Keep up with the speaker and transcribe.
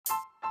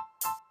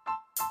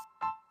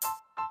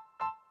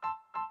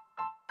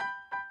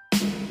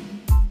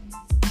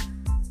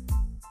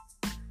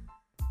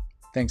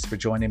Thanks for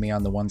joining me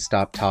on the One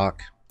Stop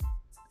Talk.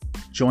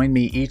 Join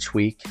me each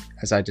week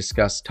as I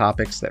discuss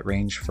topics that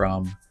range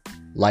from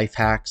life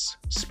hacks,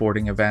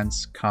 sporting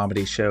events,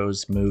 comedy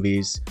shows,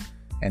 movies,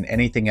 and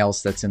anything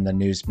else that's in the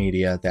news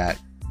media that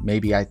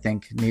maybe I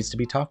think needs to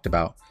be talked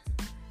about.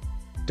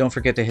 Don't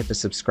forget to hit the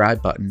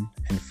subscribe button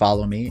and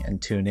follow me and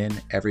tune in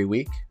every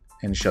week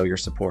and show your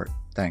support.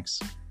 Thanks.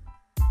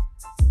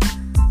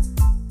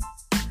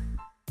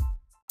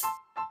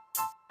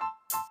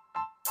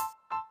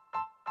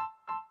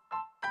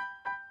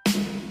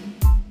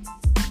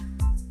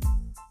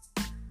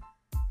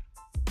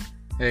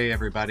 Hey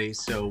everybody,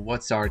 so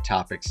what's our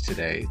topics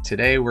today?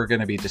 Today we're going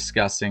to be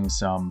discussing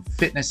some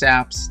fitness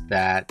apps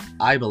that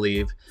I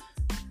believe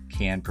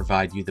can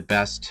provide you the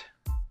best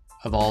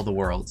of all the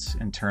worlds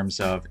in terms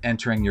of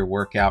entering your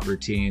workout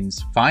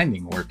routines,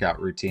 finding workout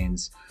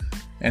routines,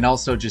 and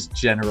also just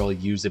general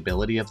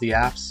usability of the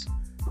apps.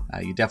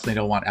 You definitely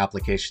don't want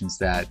applications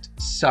that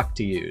suck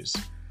to use.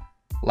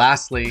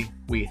 Lastly,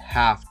 we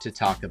have to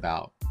talk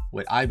about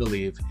what I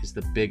believe is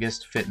the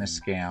biggest fitness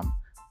scam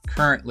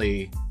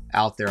currently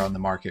out there on the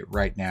market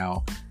right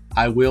now.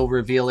 I will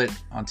reveal it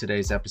on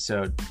today's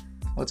episode.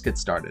 Let's get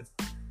started.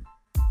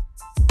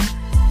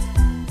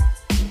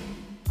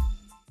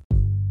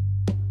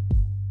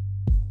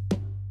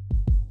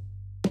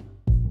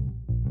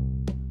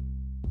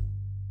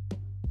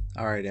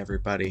 All right,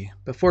 everybody.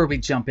 Before we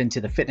jump into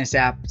the fitness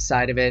app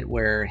side of it,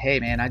 where, hey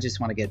man, I just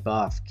want to get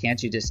buff,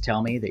 can't you just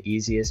tell me the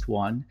easiest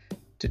one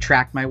to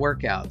track my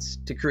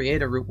workouts, to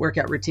create a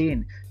workout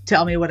routine?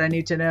 Tell me what I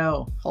need to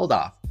know. Hold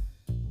off.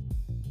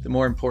 The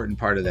more important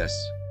part of this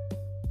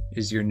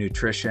is your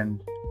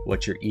nutrition,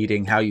 what you're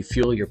eating, how you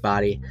fuel your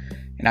body.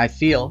 And I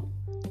feel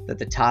that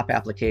the top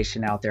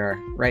application out there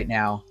right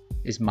now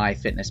is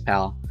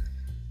MyFitnessPal.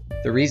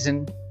 The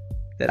reason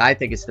that I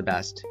think it's the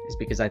best is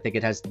because I think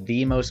it has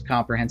the most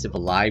comprehensive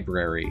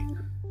library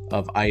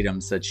of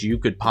items that you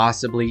could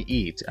possibly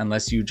eat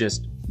unless you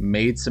just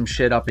made some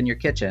shit up in your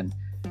kitchen.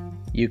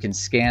 You can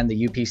scan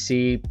the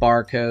UPC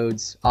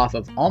barcodes off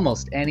of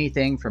almost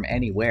anything from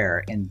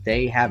anywhere, and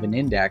they have an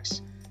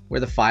index where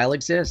the file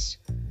exists.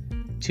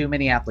 Too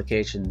many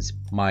applications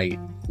might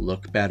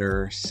look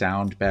better,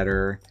 sound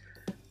better.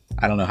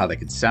 I don't know how they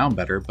could sound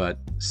better, but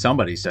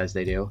somebody says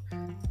they do.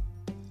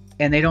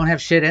 And they don't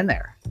have shit in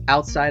there.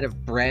 Outside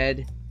of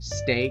bread,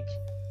 steak,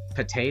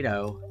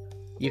 potato,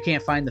 you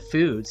can't find the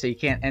food, so you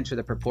can't enter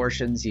the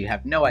proportions. You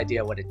have no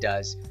idea what it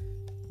does.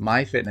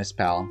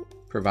 MyFitnessPal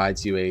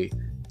provides you a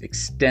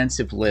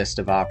extensive list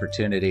of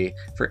opportunity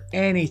for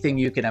anything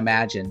you can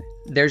imagine.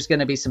 There's going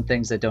to be some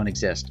things that don't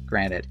exist,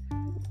 granted.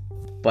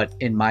 But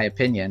in my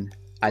opinion,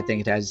 I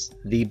think it has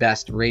the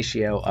best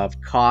ratio of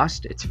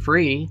cost. It's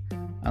free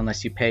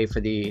unless you pay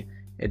for the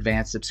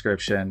advanced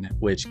subscription,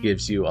 which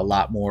gives you a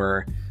lot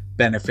more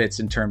benefits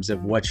in terms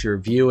of what you're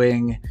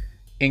viewing,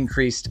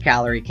 increased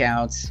calorie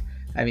counts.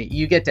 I mean,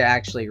 you get to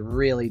actually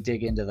really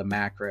dig into the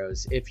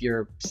macros. If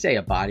you're, say,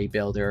 a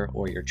bodybuilder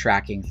or you're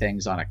tracking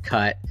things on a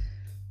cut,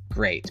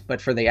 great.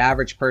 But for the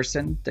average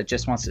person that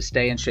just wants to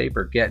stay in shape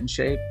or get in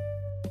shape,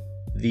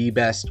 the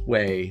best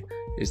way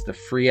is the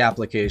free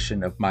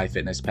application of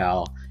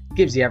MyFitnessPal. It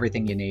gives you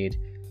everything you need,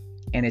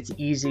 and it's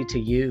easy to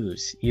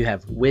use. You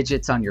have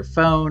widgets on your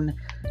phone.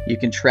 You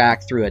can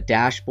track through a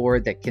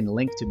dashboard that can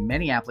link to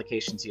many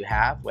applications you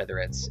have, whether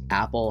it's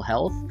Apple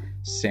Health,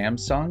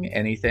 Samsung,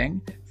 anything,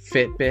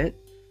 Fitbit.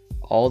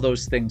 All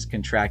those things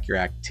can track your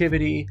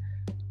activity,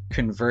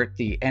 convert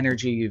the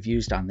energy you've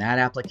used on that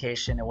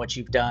application and what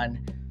you've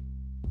done,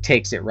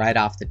 takes it right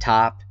off the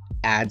top,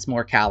 adds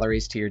more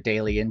calories to your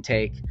daily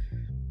intake.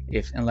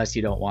 Unless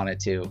you don't want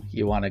it to.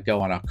 You want to go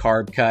on a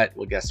carb cut.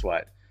 Well, guess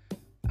what?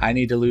 I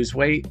need to lose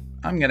weight.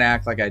 I'm going to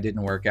act like I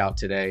didn't work out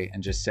today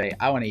and just say,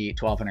 I want to eat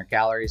 1,200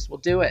 calories. Well,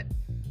 do it.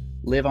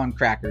 Live on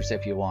crackers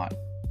if you want.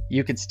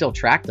 You can still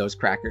track those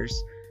crackers.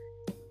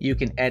 You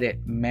can edit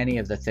many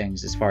of the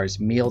things as far as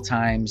meal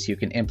times. You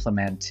can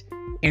implement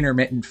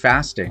intermittent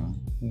fasting.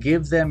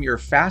 Give them your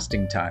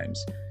fasting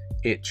times.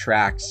 It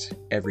tracks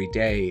every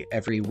day,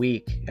 every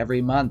week,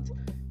 every month.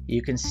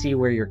 You can see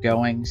where you're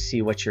going,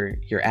 see what you're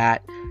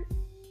at.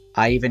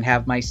 I even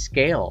have my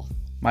scale,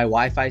 my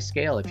Wi-Fi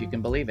scale, if you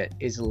can believe it,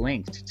 is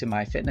linked to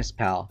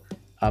MyFitnessPal.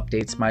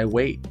 Updates my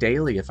weight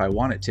daily if I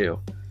want it to.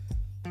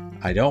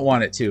 I don't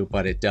want it to,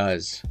 but it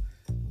does.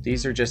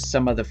 These are just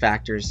some of the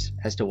factors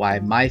as to why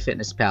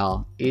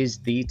MyFitnessPal is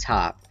the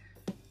top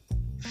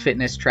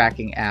fitness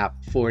tracking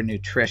app for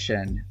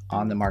nutrition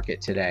on the market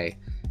today.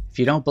 If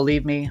you don't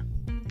believe me,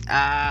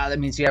 that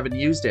means you haven't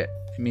used it.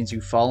 It means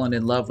you've fallen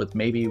in love with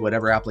maybe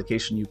whatever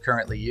application you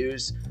currently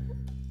use.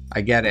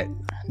 I get it.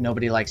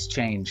 Nobody likes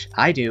change.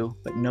 I do,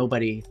 but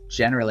nobody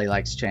generally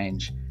likes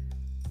change.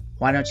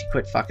 Why don't you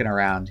quit fucking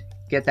around?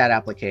 Get that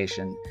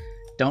application.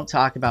 Don't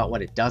talk about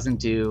what it doesn't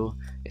do.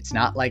 It's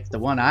not like the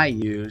one I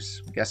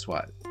use. Guess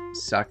what?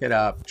 Suck it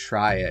up.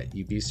 Try it.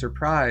 You'd be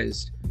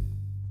surprised.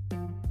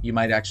 You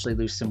might actually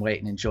lose some weight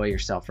and enjoy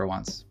yourself for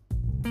once.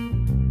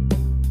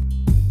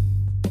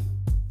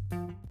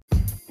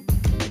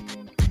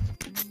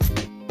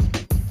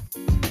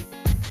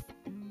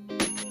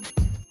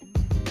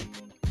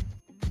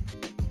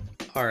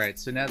 All right,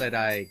 so now that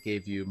I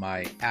gave you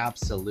my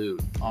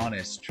absolute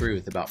honest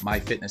truth about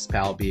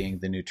MyFitnessPal being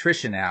the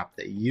nutrition app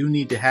that you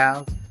need to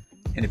have,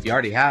 and if you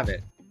already have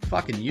it,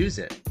 fucking use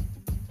it,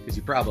 because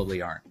you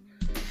probably aren't.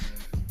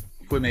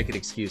 Quit making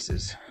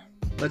excuses.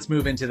 Let's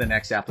move into the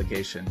next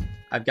application.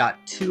 I've got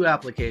two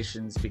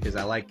applications because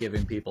I like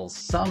giving people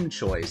some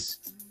choice,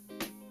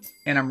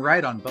 and I'm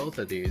right on both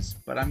of these,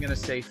 but I'm gonna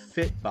say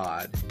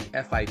Fitbod,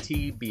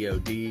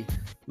 F-I-T-B-O-D.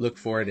 Look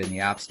for it in the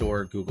App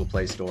Store, Google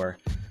Play Store.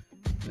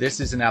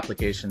 This is an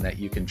application that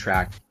you can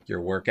track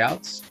your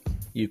workouts.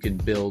 You can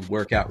build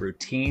workout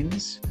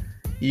routines.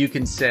 You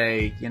can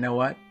say, you know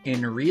what,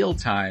 in real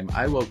time,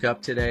 I woke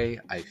up today,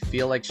 I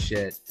feel like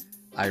shit.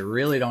 I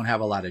really don't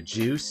have a lot of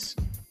juice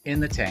in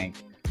the tank.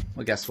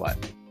 Well, guess what?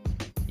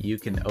 You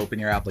can open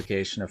your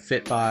application of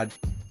Fitbod.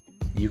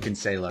 You can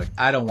say, look,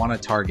 I don't want to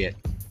target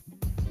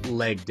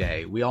leg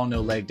day. We all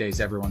know leg day is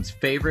everyone's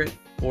favorite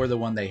or the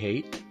one they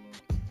hate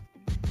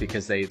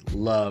because they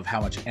love how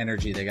much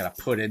energy they got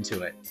to put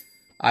into it.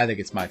 I think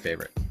it's my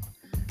favorite.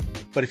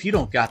 But if you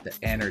don't got the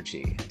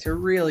energy to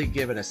really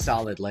give it a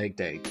solid leg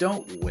day,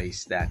 don't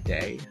waste that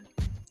day.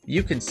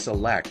 You can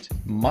select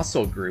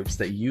muscle groups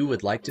that you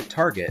would like to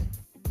target,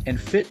 and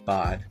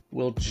Fitbod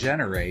will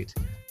generate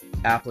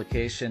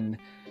application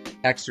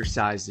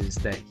exercises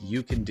that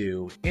you can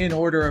do in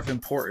order of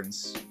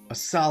importance, a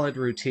solid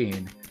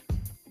routine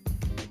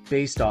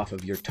based off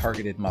of your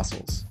targeted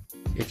muscles.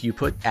 If you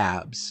put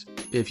abs,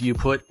 if you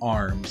put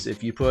arms,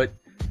 if you put,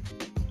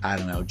 I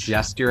don't know,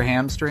 just your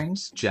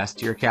hamstrings,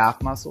 just your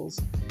calf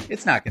muscles,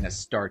 it's not going to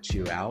start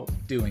you out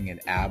doing an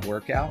ab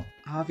workout.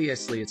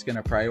 Obviously, it's going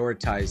to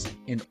prioritize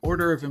in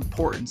order of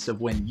importance of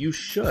when you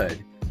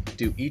should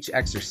do each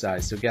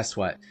exercise. So guess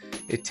what?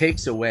 It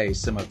takes away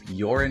some of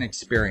your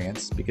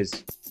inexperience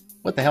because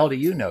what the hell do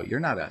you know? You're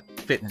not a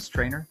fitness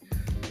trainer.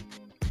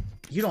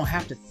 You don't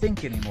have to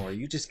think anymore.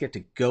 You just get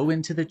to go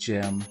into the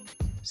gym,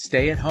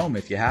 stay at home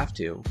if you have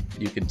to.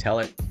 You can tell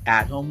it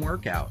at-home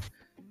workout,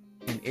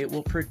 and it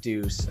will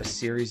produce a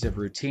series of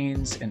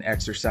routines and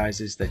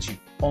exercises that you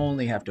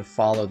only have to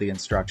follow the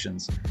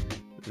instructions.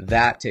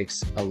 That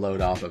takes a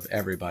load off of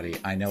everybody.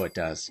 I know it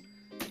does.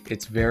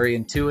 It's very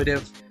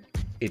intuitive.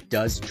 It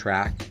does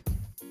track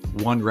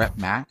 1 rep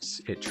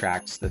max. It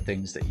tracks the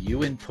things that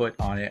you input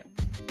on it.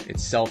 It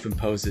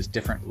self-imposes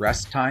different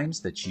rest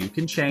times that you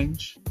can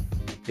change.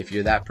 If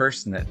you're that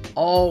person that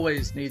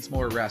always needs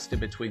more rest in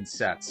between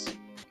sets,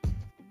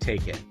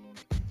 take it.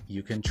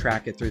 You can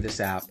track it through this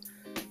app.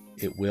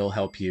 It will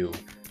help you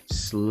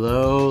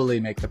slowly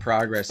make the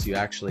progress you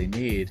actually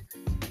need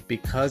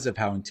because of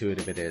how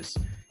intuitive it is.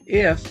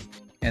 If,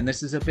 and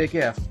this is a big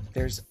if,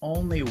 there's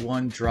only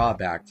one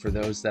drawback for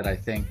those that I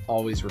think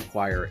always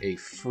require a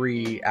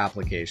free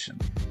application.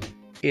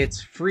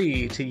 It's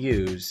free to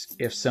use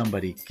if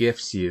somebody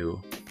gifts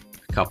you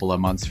a couple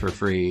of months for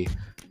free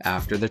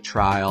after the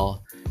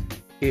trial.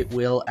 It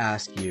will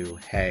ask you,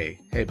 hey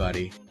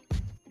buddy,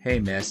 hey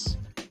miss,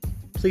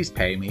 please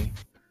pay me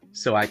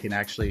so I can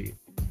actually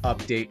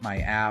update my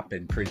app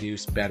and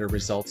produce better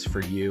results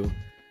for you.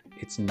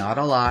 It's not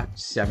a lot,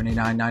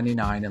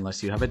 $79.99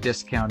 unless you have a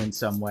discount in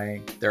some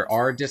way. There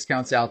are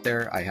discounts out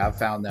there, I have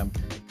found them,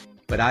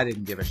 but I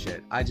didn't give a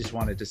shit. I just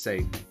wanted to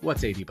say,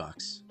 what's 80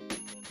 bucks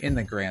in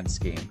the grand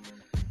scheme?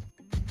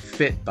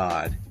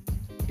 Fitbod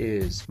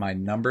is my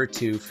number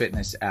 2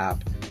 fitness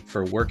app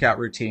for workout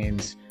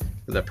routines,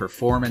 for the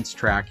performance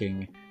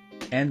tracking,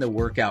 and the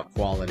workout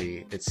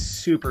quality. It's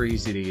super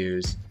easy to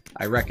use.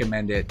 I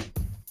recommend it.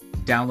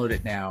 Download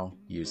it now,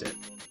 use it.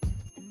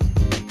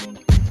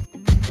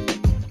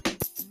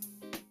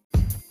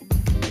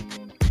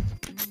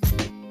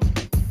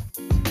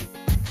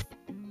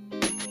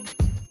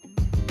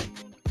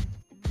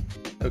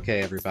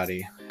 Okay,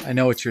 everybody, I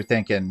know what you're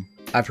thinking.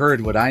 I've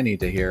heard what I need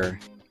to hear.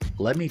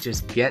 Let me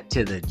just get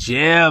to the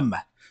gym.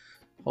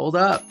 Hold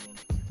up,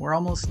 we're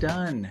almost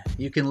done.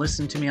 You can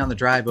listen to me on the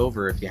drive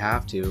over if you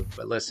have to,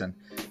 but listen,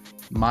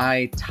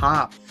 my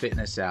top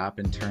fitness app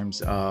in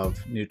terms of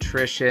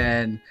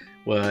nutrition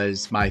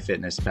was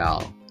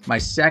MyFitnessPal. My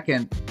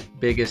second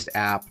biggest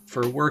app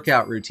for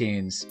workout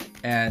routines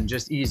and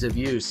just ease of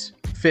use,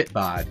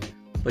 Fitbod.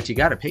 But you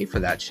got to pay for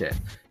that shit.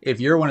 If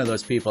you're one of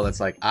those people that's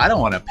like, I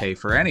don't want to pay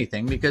for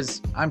anything because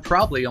I'm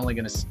probably only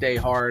going to stay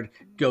hard,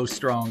 go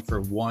strong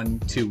for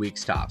 1-2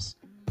 weeks tops.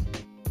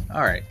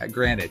 All right,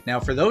 granted.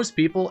 Now for those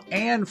people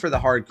and for the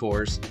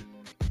hardcores,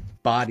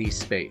 Body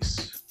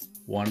Space.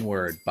 One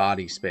word,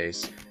 Body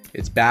Space.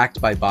 It's backed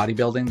by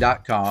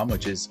bodybuilding.com,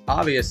 which is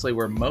obviously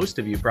where most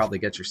of you probably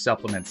get your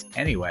supplements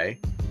anyway,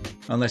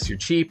 unless you're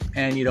cheap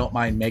and you don't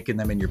mind making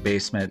them in your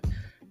basement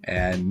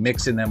and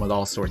mixing them with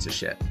all sorts of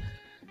shit.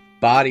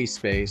 Body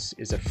Space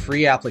is a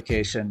free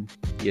application.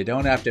 You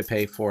don't have to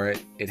pay for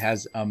it. It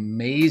has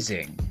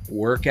amazing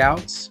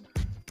workouts,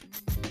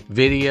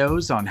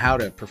 videos on how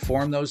to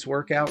perform those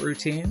workout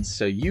routines.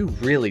 So you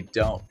really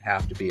don't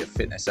have to be a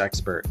fitness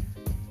expert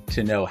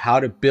to know how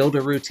to build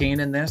a routine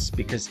in this,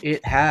 because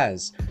it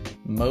has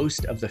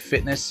most of the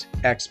fitness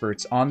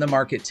experts on the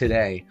market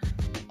today.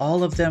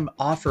 All of them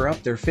offer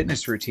up their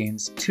fitness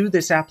routines to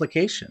this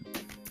application.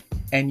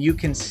 and you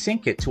can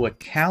sync it to a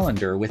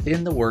calendar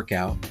within the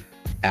workout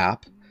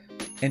app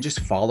and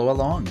just follow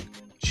along.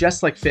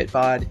 Just like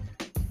Fitbod,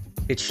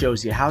 it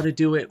shows you how to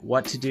do it,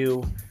 what to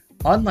do.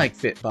 Unlike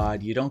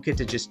Fitbod, you don't get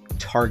to just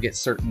target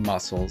certain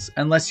muscles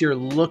unless you're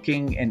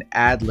looking and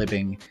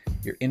ad-libbing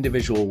your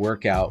individual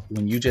workout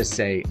when you just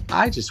say,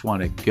 I just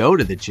want to go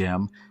to the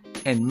gym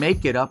and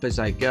make it up as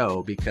I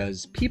go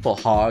because people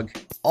hog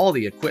all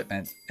the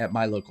equipment at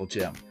my local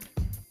gym.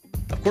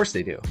 Of course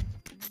they do.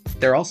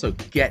 They're also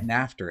getting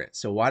after it.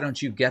 So why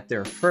don't you get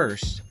there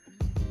first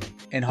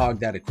and hog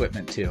that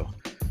equipment too?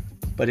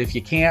 But if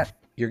you can't,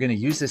 you're going to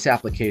use this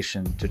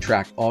application to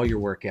track all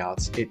your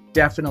workouts. It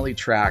definitely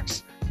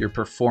tracks your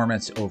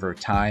performance over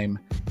time,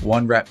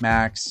 1 rep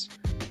max,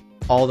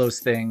 all those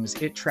things.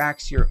 It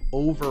tracks your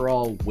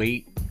overall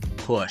weight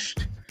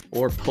pushed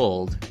or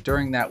pulled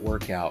during that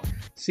workout.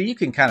 So you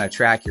can kind of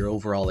track your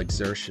overall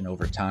exertion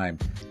over time.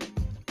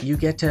 You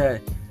get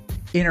to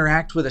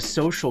interact with a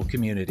social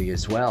community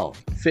as well.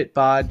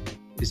 Fitbod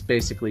is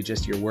basically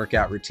just your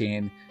workout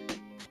routine.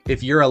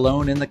 If you're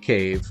alone in the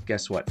cave,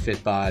 guess what?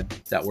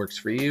 Fitbod, that works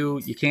for you.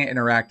 You can't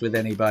interact with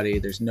anybody.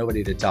 There's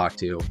nobody to talk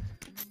to.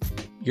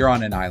 You're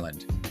on an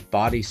island.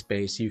 Body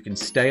space, you can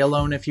stay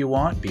alone if you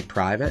want, be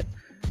private.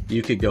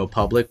 You could go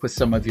public with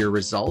some of your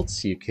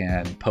results. You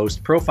can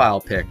post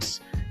profile pics.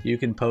 You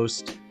can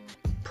post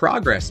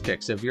progress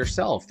pics of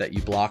yourself that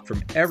you block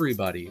from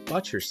everybody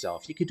but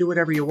yourself. You could do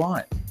whatever you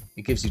want.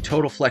 It gives you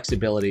total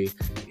flexibility.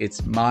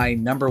 It's my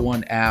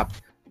 #1 app.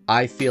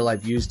 I feel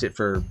I've used it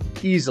for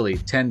easily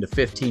 10 to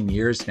 15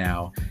 years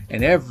now.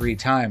 And every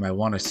time I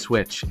want to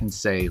switch and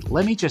say,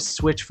 let me just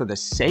switch for the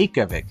sake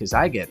of it because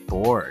I get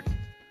bored,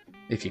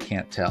 if you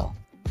can't tell.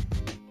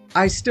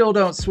 I still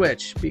don't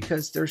switch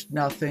because there's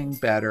nothing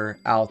better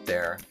out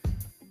there.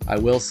 I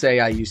will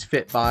say I use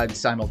Fitbod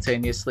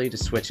simultaneously to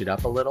switch it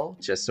up a little,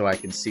 just so I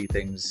can see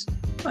things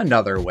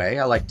another way.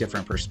 I like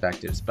different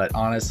perspectives, but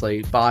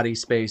honestly, Body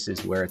Space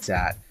is where it's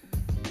at.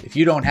 If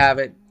you don't have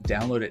it,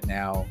 download it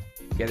now.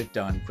 Get it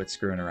done. Quit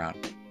screwing around.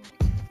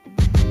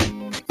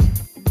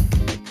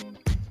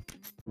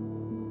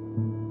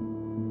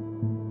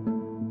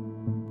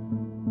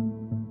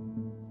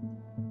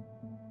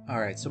 All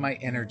right, so my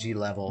energy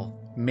level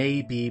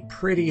may be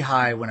pretty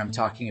high when I'm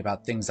talking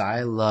about things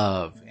I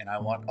love and I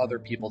want other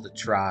people to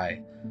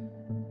try.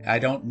 I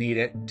don't need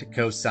it to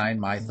co-sign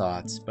my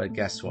thoughts, but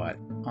guess what?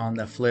 On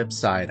the flip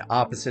side,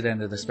 opposite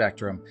end of the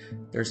spectrum,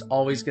 there's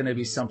always going to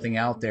be something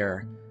out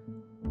there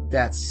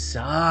that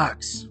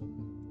sucks.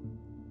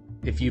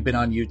 If you've been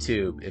on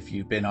YouTube, if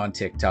you've been on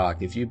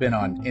TikTok, if you've been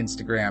on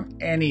Instagram,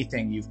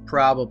 anything, you've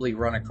probably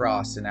run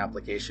across an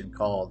application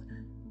called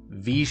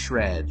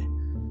VShred.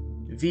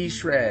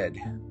 VShred.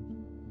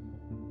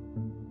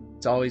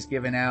 It's always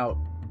given out.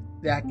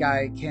 That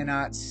guy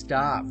cannot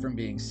stop from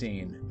being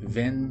seen.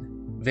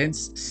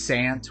 Vince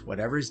Sant,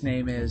 whatever his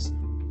name is.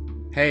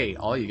 Hey,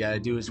 all you gotta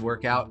do is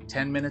work out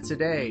 10 minutes a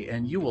day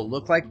and you will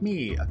look like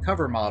me, a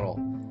cover model.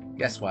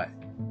 Guess what?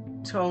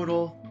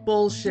 Total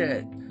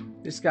bullshit.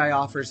 This guy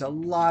offers a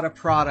lot of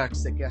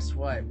products that, guess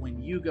what? When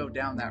you go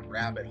down that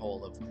rabbit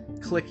hole of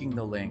clicking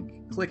the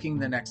link, clicking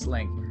the next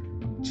link,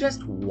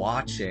 just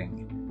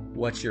watching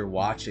what you're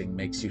watching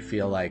makes you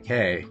feel like,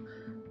 hey,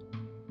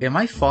 am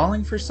I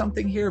falling for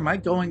something here? Am I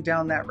going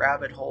down that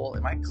rabbit hole?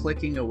 Am I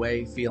clicking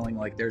away feeling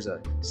like there's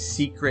a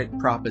secret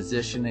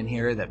proposition in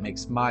here that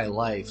makes my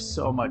life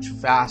so much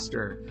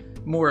faster,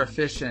 more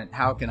efficient?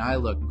 How can I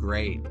look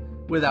great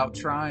without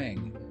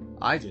trying?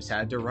 I just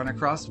had to run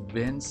across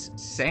Vince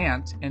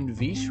Sant and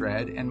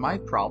VShred and my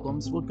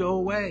problems will go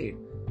away.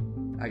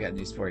 I got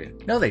news for you.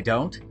 No, they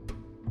don't.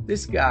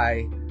 This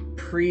guy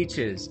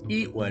preaches,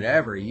 eat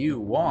whatever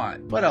you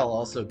want, but I'll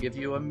also give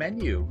you a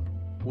menu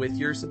with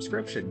your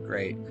subscription.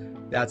 Great.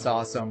 That's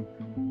awesome.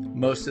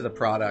 Most of the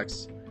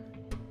products,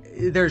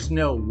 there's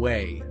no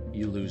way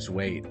you lose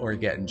weight or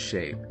get in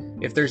shape.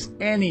 If there's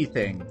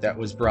anything that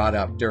was brought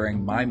up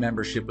during my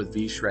membership with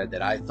VShred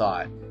that I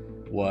thought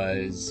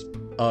was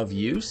of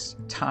use,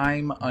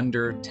 time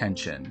under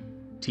tension,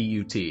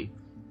 TUT.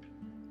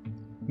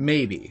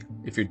 Maybe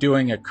if you're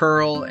doing a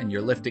curl and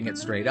you're lifting it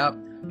straight up,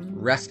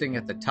 resting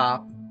at the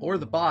top or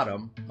the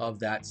bottom of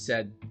that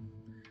said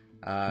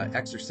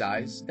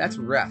exercise, that's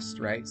rest,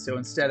 right? So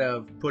instead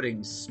of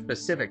putting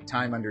specific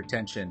time under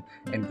tension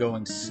and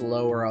going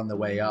slower on the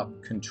way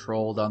up,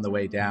 controlled on the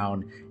way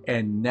down,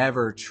 and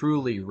never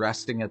truly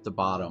resting at the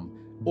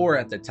bottom or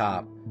at the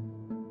top,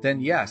 then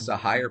yes, a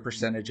higher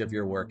percentage of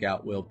your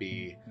workout will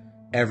be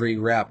every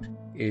rep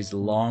is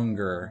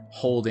longer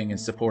holding and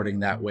supporting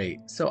that weight.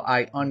 So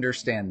I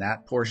understand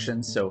that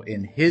portion. So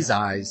in his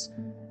eyes,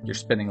 you're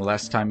spending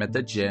less time at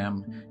the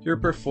gym, you're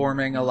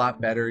performing a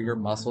lot better, your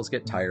muscles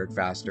get tired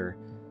faster.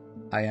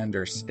 I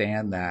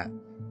understand that.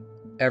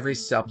 Every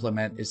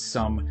supplement is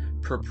some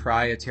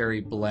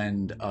proprietary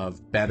blend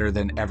of better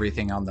than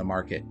everything on the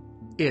market.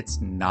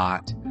 It's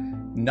not.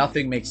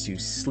 Nothing makes you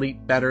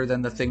sleep better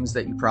than the things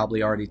that you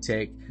probably already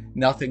take.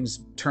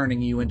 Nothing's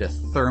turning you into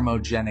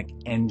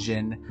thermogenic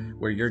engine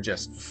where you're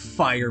just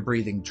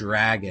fire-breathing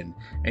dragon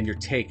and you're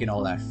taking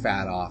all that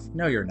fat off.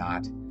 No, you're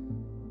not.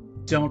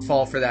 Don't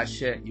fall for that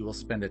shit. You will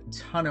spend a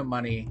ton of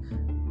money,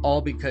 all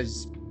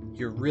because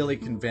you're really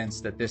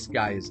convinced that this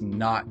guy is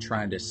not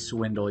trying to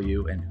swindle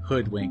you and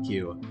hoodwink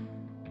you.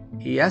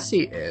 Yes,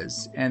 he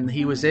is. And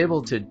he was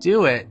able to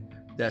do it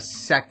the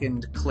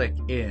second click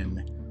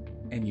in.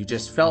 And you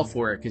just fell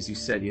for it because you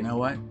said, you know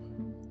what?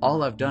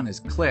 All I've done is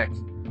click.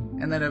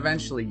 And then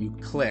eventually you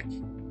click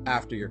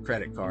after your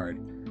credit card.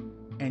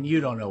 And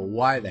you don't know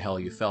why the hell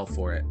you fell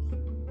for it.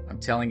 I'm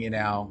telling you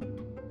now,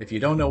 if you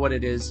don't know what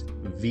it is,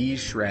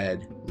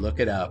 V-Shred,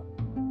 look it up.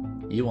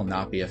 You will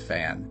not be a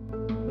fan.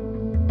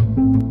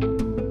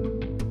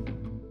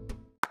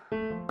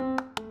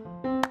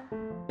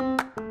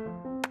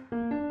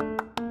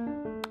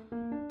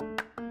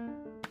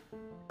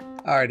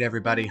 All right,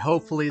 everybody.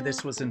 Hopefully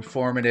this was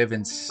informative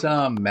in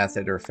some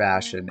method or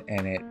fashion,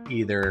 and it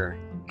either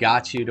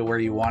got you to where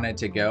you wanted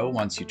to go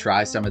once you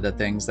try some of the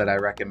things that I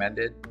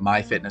recommended: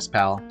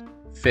 MyFitnessPal,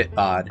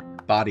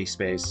 Fitbod,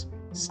 BodySpace.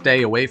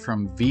 Stay away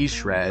from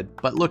V-Shred,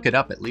 but look it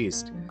up at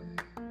least.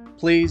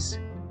 Please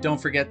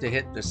don't forget to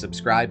hit the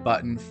subscribe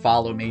button.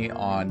 Follow me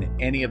on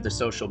any of the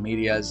social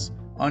medias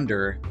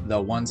under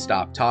the One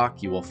Stop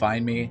Talk. You will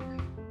find me.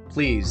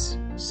 Please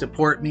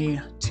support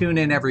me. Tune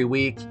in every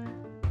week.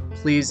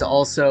 Please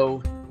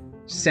also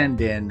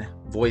send in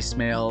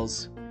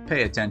voicemails.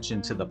 Pay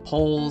attention to the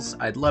polls.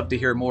 I'd love to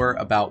hear more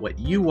about what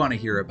you want to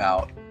hear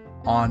about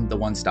on the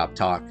One Stop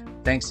Talk.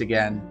 Thanks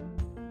again.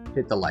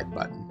 Hit the like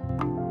button.